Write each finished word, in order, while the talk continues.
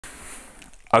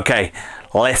Okay,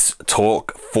 let's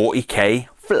talk 40k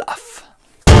fluff.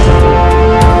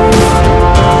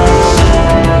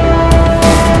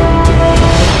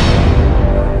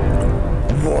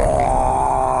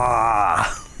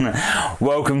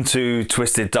 Welcome to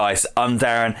Twisted Dice. I'm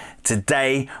Darren.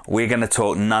 Today we're going to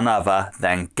talk none other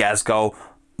than Ghazghkull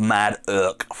Mad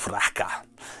Ork Thraka.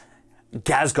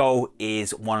 Ghazghkull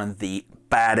is one of the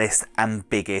baddest and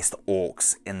biggest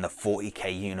orcs in the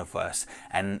 40k universe,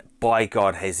 and by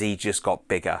God has he just got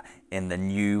bigger in the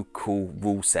new cool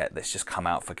rule set that's just come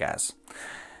out for Gaz.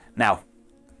 Now,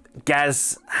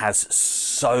 Gaz has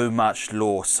so much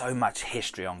lore, so much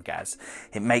history on Gaz.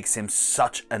 It makes him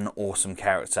such an awesome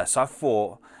character. So I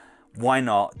thought, why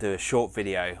not do a short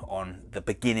video on the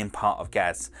beginning part of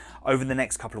Gaz? Over the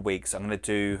next couple of weeks, I'm going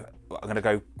to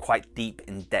go quite deep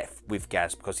in depth with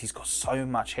Gaz because he's got so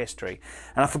much history.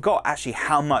 And I forgot actually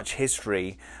how much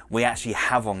history we actually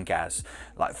have on Gaz.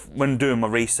 Like when doing my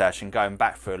research and going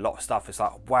back through a lot of stuff, it's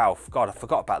like, wow, God, I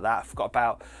forgot about that. I forgot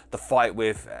about the fight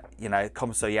with,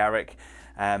 Commissar Yarrick.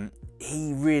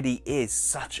 He really is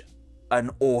such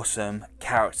an awesome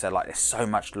character. Like there's so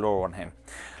much lore on him.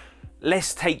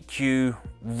 Let's take you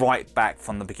right back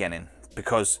from the beginning,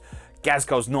 because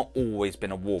Ghazghkull's not always been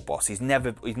a war boss. He's not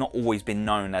always been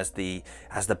known as the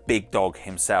big dog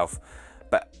himself.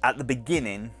 But at the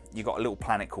beginning, you got a little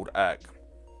planet called Ork,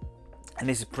 and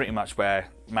this is pretty much where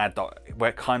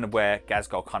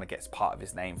Ghazghkull kind of gets part of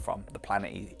his name from. The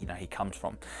planet he comes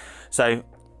from. So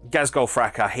Ghazghkull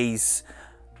Thraka, he's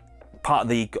part of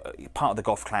the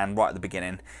Goth clan right at the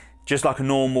beginning, just like a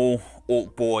normal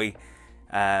orc boy.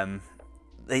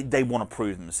 They want to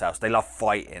prove themselves. They love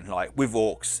fighting. Like with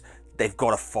orcs, they've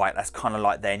got to fight. That's kind of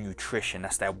like their nutrition.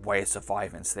 That's their way of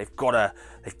surviving. So they've got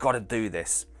to do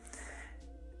this.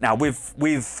 Now with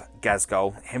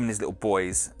Ghazghkull, him and his little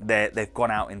boys, they've gone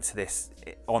out into this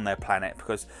on their planet,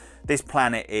 because this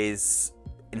planet is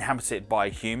inhabited by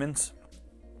humans.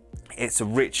 It's a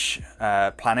rich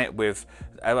planet with,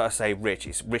 I say rich,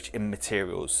 it's rich in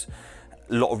materials.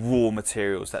 A lot of raw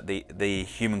materials that the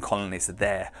human colonies are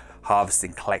there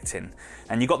harvesting, collecting.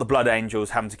 And you've got the Blood Angels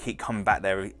having to keep coming back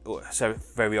there so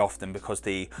very often, because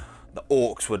the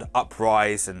orcs would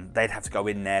uprise and they'd have to go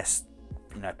in there,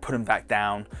 put them back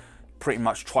down, pretty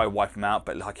much try to wipe them out.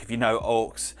 But like, if you know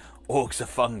orcs are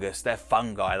fungus. They're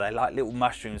fungi. They're like little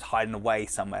mushrooms hiding away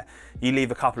somewhere. You leave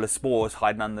a couple of spores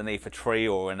hiding underneath a tree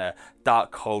or in a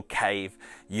dark, cold cave,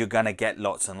 you're going to get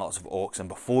lots and lots of orcs. And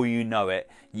before you know it,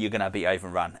 you're going to be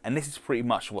overrun. And this is pretty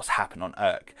much what's happened on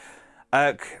Ork.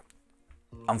 Ork,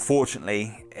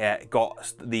 unfortunately,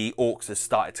 the orcs has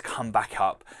started to come back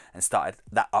up and started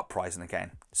that uprising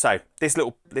again. So this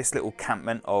little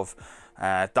campment of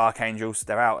Dark Angels,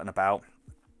 they're out and about.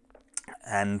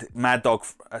 And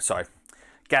Ghazghkull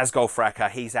Thraka,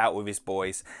 he's out with his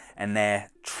boys, and they're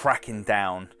tracking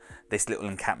down this little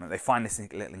encampment. They find this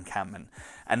little encampment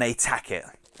and they attack it.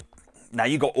 Now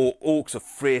you got orcs are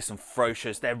fierce and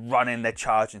ferocious. They're running, they're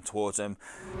charging towards them.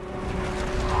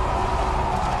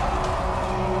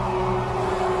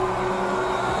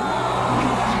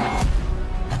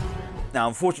 Now,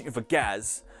 unfortunately for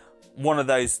Gaz, one of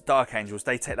those Dark Angels,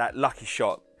 they take that lucky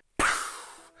shot.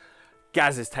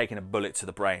 Gaz is taking a bullet to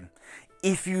the brain.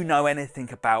 If you know anything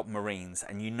about Marines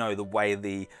and you know the way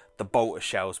the bolter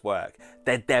shells work,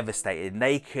 they're devastating.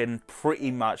 They can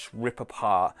pretty much rip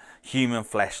apart human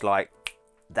flesh like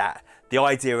that. The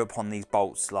idea upon these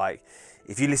bolts, like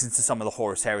if you listen to some of the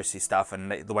Horus Heresy stuff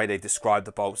and the way they describe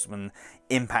the bolts when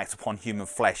impact upon human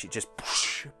flesh, it just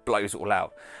blows it all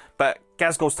out. But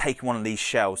Ghazghkull's taken one of these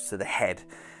shells to the head,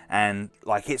 and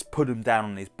like it's put him down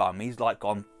on his bum. He's like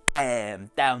gone bam,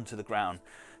 down to the ground.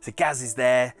 So Gaz is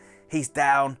there, he's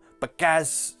down, but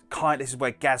this is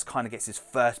where Gaz kind of gets his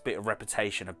first bit of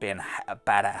reputation of being a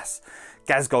badass.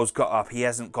 Ghazghkull's got up, he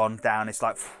hasn't gone down. It's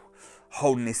like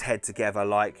holding his head together,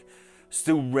 like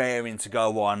still raring to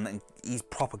go on, and he's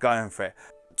proper going for it.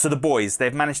 So the boys,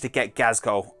 they've managed to get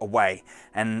Ghazghkull away,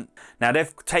 and now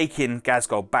they've taken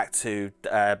Ghazghkull back to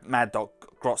Mad Dog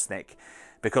Grotsnik,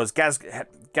 because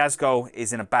Ghazghkull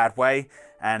is in a bad way,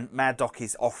 and Mad Doc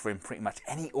is offering pretty much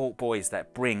any orc boys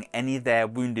that bring any of their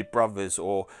wounded brothers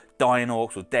or dying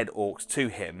orcs or dead orcs to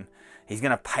him. He's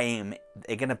going to pay him.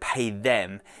 They're going to pay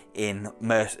them in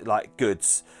like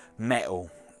goods, metal,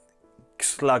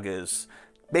 sluggers,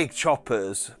 big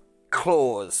choppers,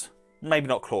 claws. Maybe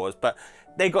not claws, but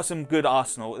they got some good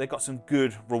arsenal. They got some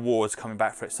good rewards coming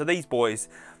back for it. So these boys,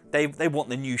 they want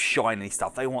the new shiny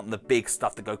stuff. They want the big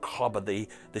stuff to go clobber the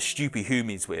stupid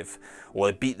humies with,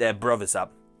 or they beat their brothers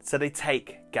up. So they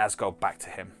take Ghazghkull back to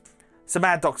him. So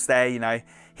Mad Doc's there,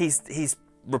 he's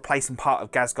replacing part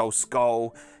of Ghazghkull's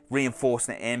skull,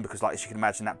 reinforcing it in, because like as you can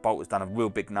imagine, that bolt has done a real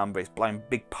big number. It's blown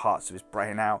big parts of his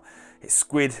brain out. It's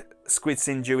squid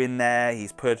sinew in there.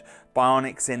 He's put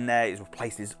bionics in there. He's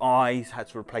replaced his eyes, had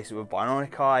to replace it with a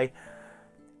bionic eye.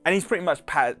 And he's pretty much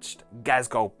patched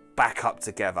Ghazghkull back up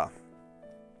together.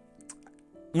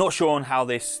 Not sure on how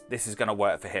this is going to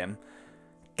work for him.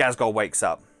 Ghazghkull wakes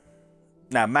up.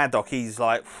 Now, Mad Doc, he's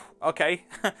like, okay,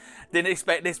 didn't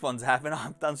expect this one to happen.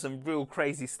 I've done some real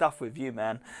crazy stuff with you,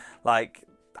 man. Like,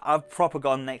 I've proper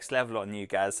gone next level on you,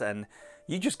 Gaz, and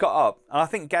you just got up. And I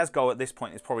think Ghazghkull at this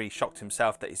point is probably shocked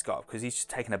himself that he's got up, because he's just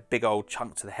taken a big old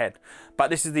chunk to the head. But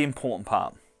this is the important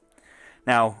part.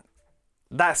 Now,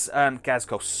 that's earned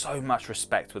Ghazghkull so much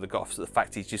respect with the Goths, the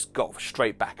fact he's just got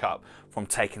straight back up from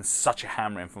taking such a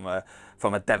hammering from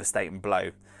a devastating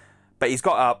blow. But he's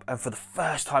got up, and for the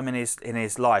first time in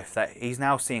his life, that he's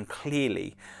now seeing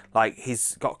clearly. Like,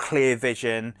 he's got clear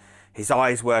vision, his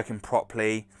eyes working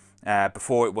properly.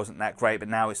 Before it wasn't that great, but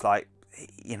now it's like,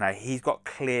 you know, he's got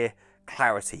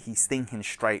clarity. He's thinking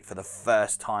straight for the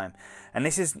first time. And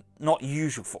this is not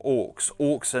usual for orcs.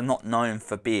 Orcs are not known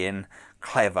for being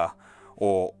clever,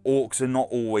 or orcs are not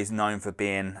always known for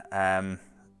being to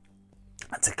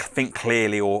think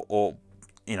clearly, or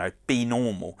you know, be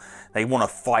normal. They want to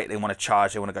fight, they want to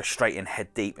charge, they want to go straight in,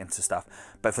 head deep into stuff.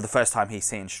 But for the first time, he's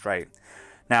seeing straight.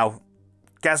 Now,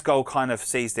 Ghazghkull kind of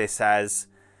sees this as,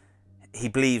 he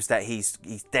believes that he's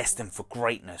destined for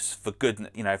greatness, for good,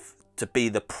 you know, to be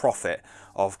the prophet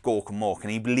of Gork and Mork,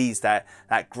 and he believes that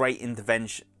that great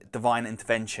intervention, divine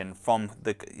intervention from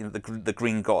the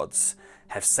green gods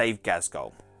have saved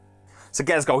Ghazghkull. So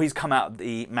Ghazghkull, he's come out of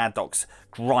the Mad Doc's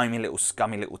grimy little,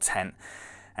 scummy little tent,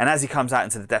 and as he comes out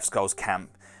into the Death Skulls camp,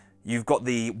 you've got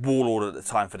the warlord at the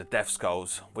time for the Death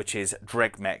Skulls, which is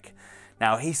Dreg-Mek.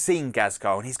 Now, he's seen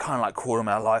Ghazghkull, and he's kind of like calling him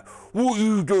out like, "What are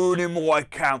you doing in my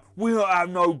camp? We don't have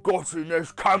no gods in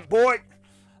this camp, boy."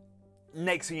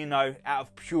 Next thing you know, out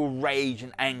of pure rage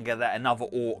and anger that another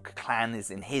orc clan is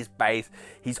in his base,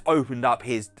 he's opened up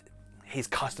his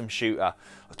custom shooter.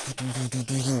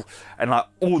 And like,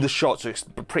 all the shots are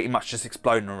pretty much just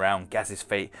exploding around Gaz's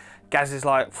feet. Gaz is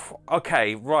like,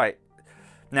 okay, right.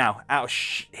 Now,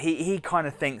 he kind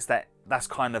of thinks that that's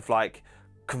kind of like,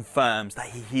 confirms that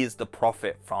he is the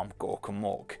prophet from Gork and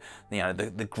Mork, you know,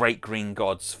 the great green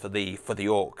gods for the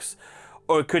orcs.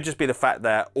 Or it could just be the fact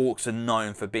that orcs are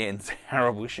known for being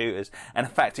terrible shooters, and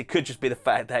in fact it could just be the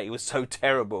fact that he was so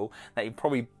terrible that he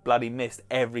probably bloody missed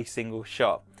every single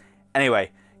shot.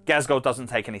 Anyway, Ghazghkull doesn't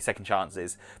take any second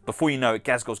chances. Before you know it,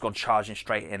 Ghazghkull's gone charging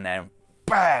straight in there, and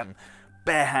bam,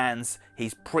 bare hands,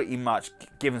 he's pretty much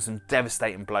given some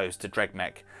devastating blows to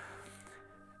Dreg-Mek.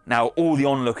 Now, all the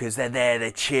onlookers, they're there,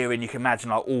 they're cheering. You can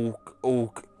imagine, like,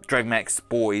 all Dreg-Mek's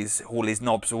boys, all his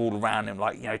knobs are all around him,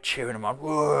 like, you know, cheering him up.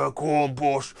 "Oh, go on,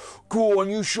 boss. Go on,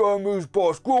 you show him who's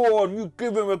boss. Go on, you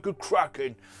give him a good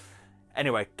cracking."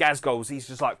 Anyway, Ghazghkull, he's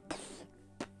just like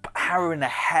harrowing the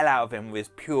hell out of him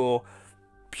with pure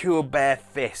bare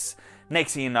fists.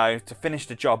 Next thing you know, to finish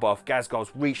the job off,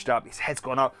 Ghazghkull's reached up, his head's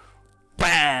gone up,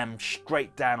 bam,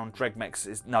 straight down on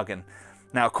Dreg-Mek's noggin.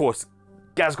 Now, of course,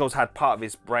 Ghazghkull's had part of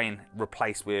his brain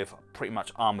replaced with pretty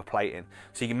much armor plating,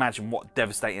 so you can imagine what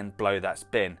devastating blow that's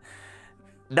been.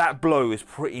 That blow is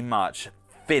pretty much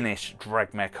finished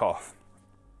Dreg-Mek off.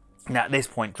 Now at this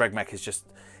point, Dreg-Mek is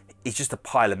he's just a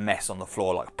pile of mess on the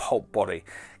floor, like a pulp body.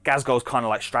 Ghazghkull's kind of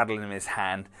like straddling him in his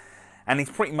hand, and he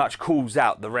pretty much calls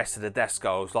out the rest of the Death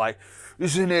Skulls like,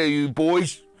 "Listen here, you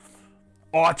boys,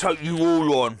 I take you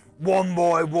all on, one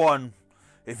by one.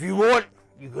 If you want,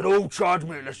 you can all charge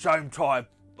me at the same time.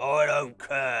 I don't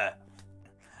care."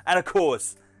 And of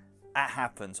course, that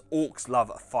happens. Orcs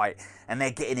love a fight, and they're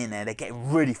getting in there. They're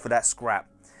getting ready for that scrap.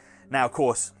 Now, of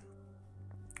course,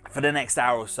 for the next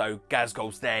hour or so,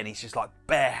 Ghazghkull's there, and he's just like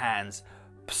bare hands,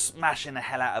 smashing the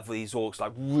hell out of these orcs,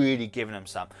 like really giving them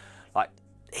some. Like,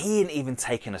 he ain't even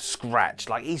taking a scratch.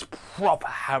 Like, he's proper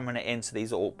hammering it into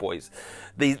these orc boys.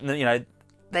 These, you know,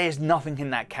 there's nothing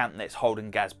in that camp that's holding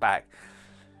Gaz back.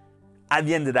 At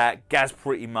the end of that, Gaz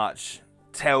pretty much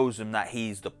tells him that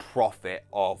he's the prophet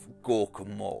of Gork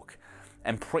and Mork,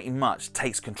 and pretty much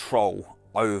takes control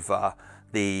over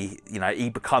the, you know, he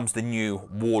becomes the new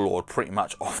warlord pretty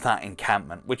much of that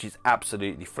encampment, which is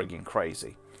absolutely frigging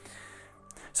crazy.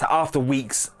 So after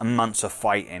weeks and months of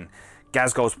fighting,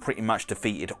 Ghazghkull's pretty much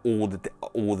defeated all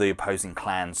the opposing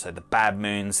clans. So the Bad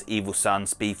Moons, Evil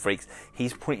Sons, Speed Freaks,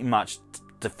 he's pretty much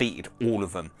defeated all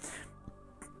of them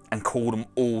and called them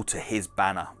all to his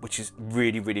banner, which is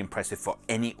really, really impressive for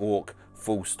any orc,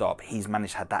 full stop. He's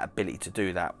managed to have that ability to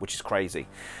do that, which is crazy.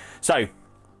 So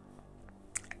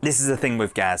this is the thing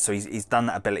with Gaz. So he's done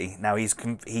that ability. Now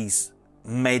he's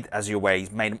made, as you're aware,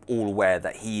 he's made them all aware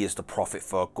that he is the prophet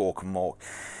for Gork and Mork,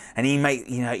 and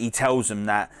he tells them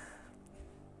that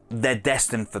they're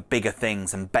destined for bigger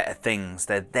things and better things.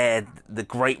 They're there. The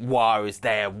Great War is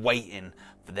there waiting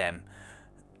for them.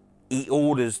 He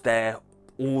orders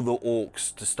all the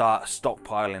Orks to start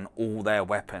stockpiling all their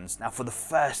weapons. Now, for the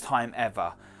first time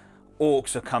ever,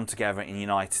 Orks have come together in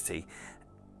unity.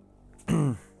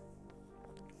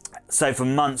 So for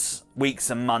months, weeks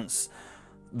and months,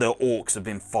 the Orks have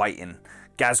been fighting.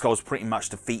 Ghazghkull's pretty much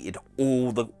defeated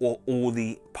all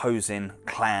the opposing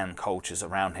clan cultures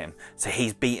around him. So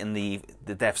he's beaten the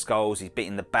Death Skulls, he's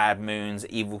beaten the Bad Moons,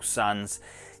 Evil Suns.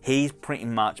 He's pretty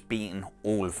much beaten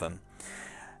all of them.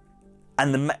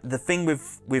 And the thing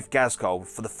with Ghazghkull,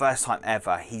 for the first time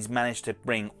ever, he's managed to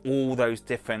bring all those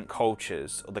different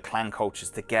cultures, or the clan cultures,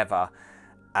 together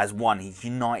as one. He's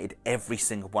united every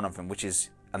single one of them, which is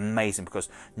amazing, because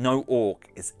no Ork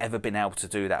has ever been able to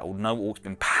do that, or no Ork's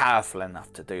been powerful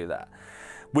enough to do that.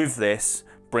 With this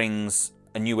brings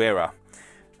a new era.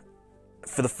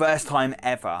 For the first time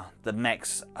ever, the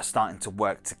mechs are starting to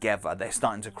work together. They're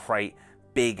starting to create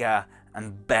bigger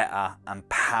and better and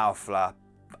powerful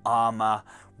armor,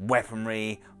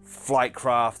 weaponry,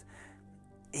 flightcraft.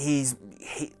 His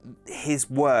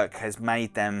work has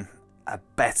made them a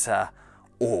better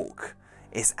Ork.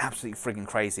 It's absolutely friggin'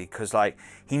 crazy, because like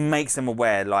he makes them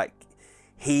aware, like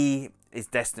he is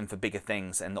destined for bigger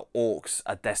things, and the Orks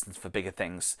are destined for bigger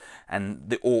things, and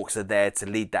the Orks are there to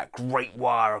lead that great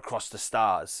war across the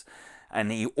stars. And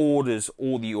he orders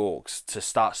all the Orks to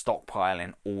start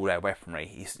stockpiling all their weaponry.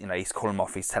 He's calling them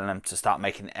off. He's telling them to start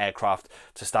making aircraft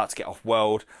to start to get off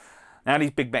world. Now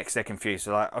these big mechs, they're confused.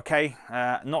 They're like, okay,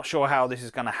 not sure how this is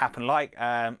going to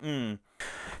happen.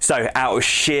 So out of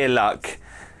sheer luck,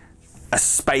 a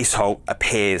Space Hulk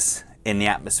appears in the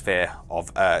atmosphere of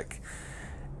Urk.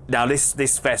 Now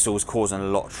this vessel is causing a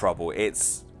lot of trouble.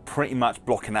 It's pretty much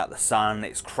blocking out the sun.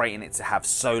 It's creating it to have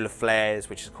solar flares,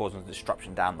 which is causing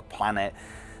disruption down the planet.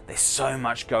 There's so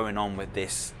much going on with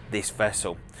this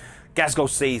vessel. Ghazghkull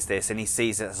sees this, and he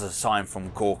sees it as a sign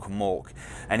from Gork and Mork,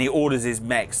 and he orders his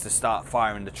mechs to start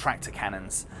firing the tractor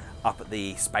cannons up at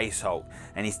the Space Hulk,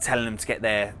 and he's telling them to get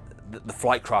the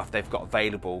flight craft they've got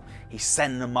available. He's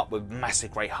sending them up with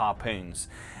massive great harpoons,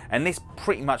 and this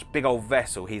pretty much big old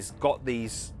vessel, he's got the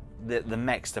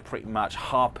mechs to pretty much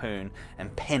harpoon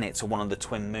and pin it to one of the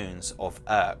twin moons of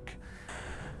Urk.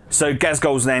 So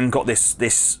Ghazghkull's then got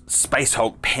this Space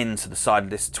Hulk pinned to the side of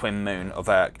this twin moon of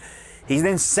Urk. He's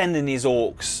then sending his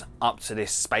Orks up to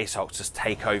this Space Hulk to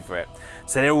take over it.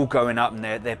 So they're all going up, and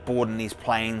they're boarding these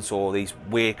planes or these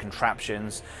weird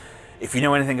contraptions. If you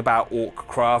know anything about Ork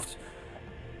craft,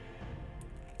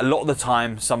 a lot of the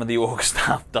time some of the Ork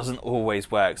stuff doesn't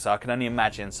always work. So I can only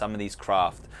imagine some of these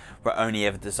craft were only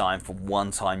ever designed for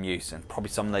one-time use, and probably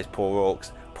some of those poor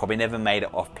Orks probably never made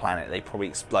it off planet. They probably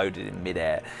exploded in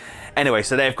midair. Anyway,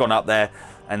 so they've gone up there,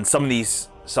 and some of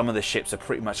the ships are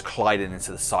pretty much colliding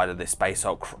into the side of this Space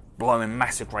Hulk, blowing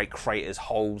massive great craters,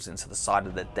 holes into the side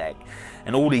of the deck,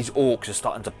 and all these Orks are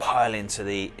starting to pile into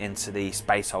the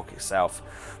Space Hulk itself.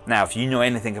 Now, if you know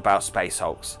anything about Space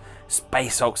Hulks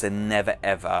are never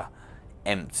ever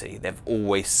empty. They've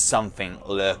always something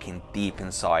lurking deep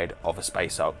inside of a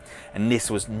Space Hulk, and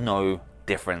this was no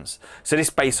difference. So this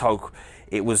Space Hulk,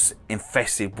 it was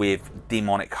infested with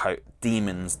demonic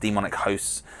demons, demonic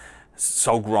hosts,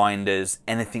 soul grinders,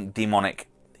 anything demonic.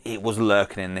 It was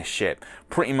lurking in this ship.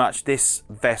 Pretty much this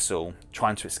vessel,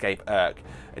 trying to escape Urk,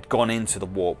 had gone into the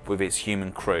warp with its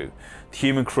human crew. The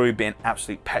human crew, being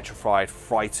absolutely petrified,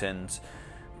 frightened,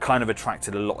 kind of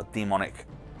attracted a lot of demonic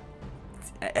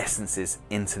essences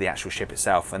into the actual ship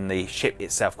itself, and the ship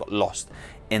itself got lost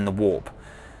in the warp.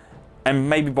 And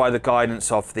maybe by the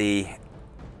guidance of the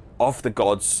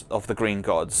gods, of the green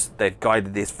gods, they've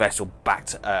guided this vessel back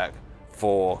to Urk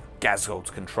for Ghazghkull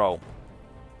to control.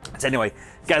 So anyway,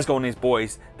 Ghazghkull and his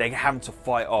boys, they're having to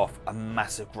fight off a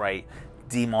massive great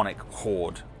demonic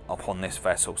horde upon this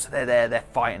vessel. So they're there, they're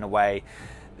fighting away,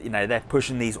 they're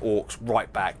pushing these Orks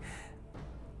right back.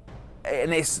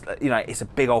 And it's a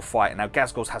big old fight. Now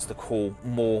Ghazghkull has to call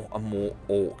more and more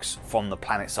Orks from the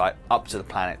planet side up to the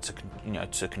planet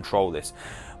to control this.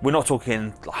 We're not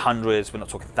talking hundreds, we're not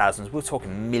talking thousands, we're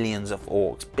talking millions of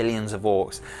Orks, billions of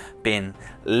Orks being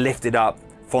lifted up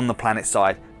from the planet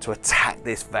side to attack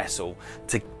this vessel,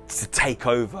 to take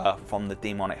over from the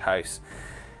demonic hosts.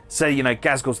 So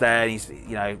Ghazghkull's there, and he's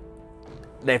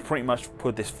they've pretty much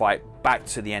put this fight back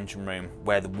to the engine room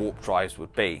where the warp drives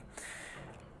would be.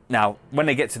 Now, when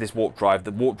they get to this warp drive,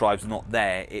 the warp drive's not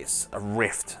there, it's a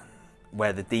rift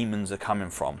where the demons are coming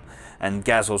from, and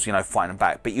Ghazghkull's, you know, fighting them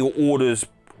back. But he orders,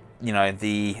 you know,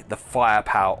 the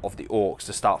firepower of the Orks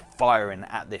to start firing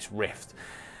at this rift,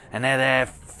 and they're there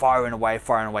firing away,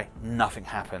 nothing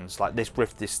happens. Like, this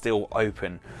rift is still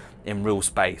open in real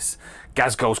space.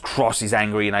 Ghazghkull's cross is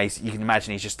angry, you know, you can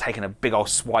imagine he's just taking a big old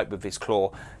swipe with his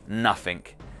claw. Nothing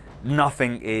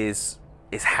is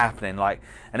happening. Like,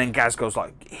 and then Ghazghkull's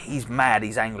like, he's mad,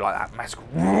 he's angry, like that massive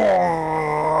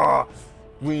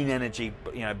green energy,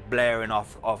 you know, blaring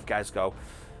off Ghazghkull.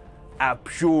 Out of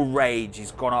pure rage,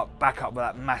 he's gone up, back up with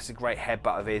that massive great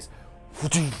headbutt of his,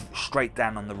 straight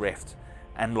down on the rift,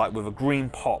 and like with a green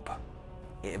pop,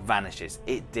 it vanishes,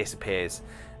 it disappears,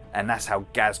 and that's how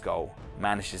Ghazghkull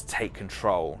manages to take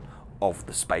control of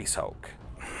the Space Hulk.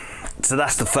 So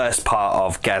that's the first part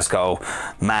of Ghazghkull,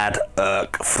 Mad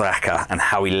Ork Thraka, and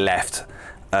how he left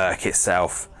Ork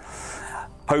itself.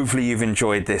 Hopefully you've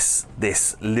enjoyed this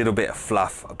little bit of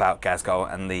fluff about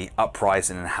Ghazghkull and the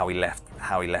uprising and how he left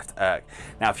Ork.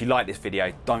 Now, if you like this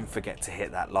video, don't forget to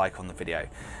hit that like on the video.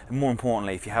 And more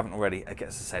importantly, if you haven't already, as I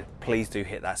said, please do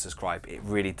hit that subscribe. It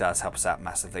really does help us out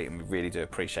massively, and we really do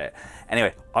appreciate it.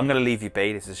 Anyway, I'm going to leave you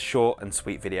be. This is a short and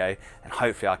sweet video, and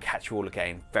hopefully I'll catch you all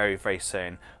again very, very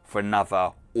soon for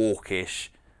another orkish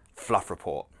fluff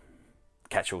report.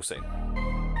 Catch you all soon.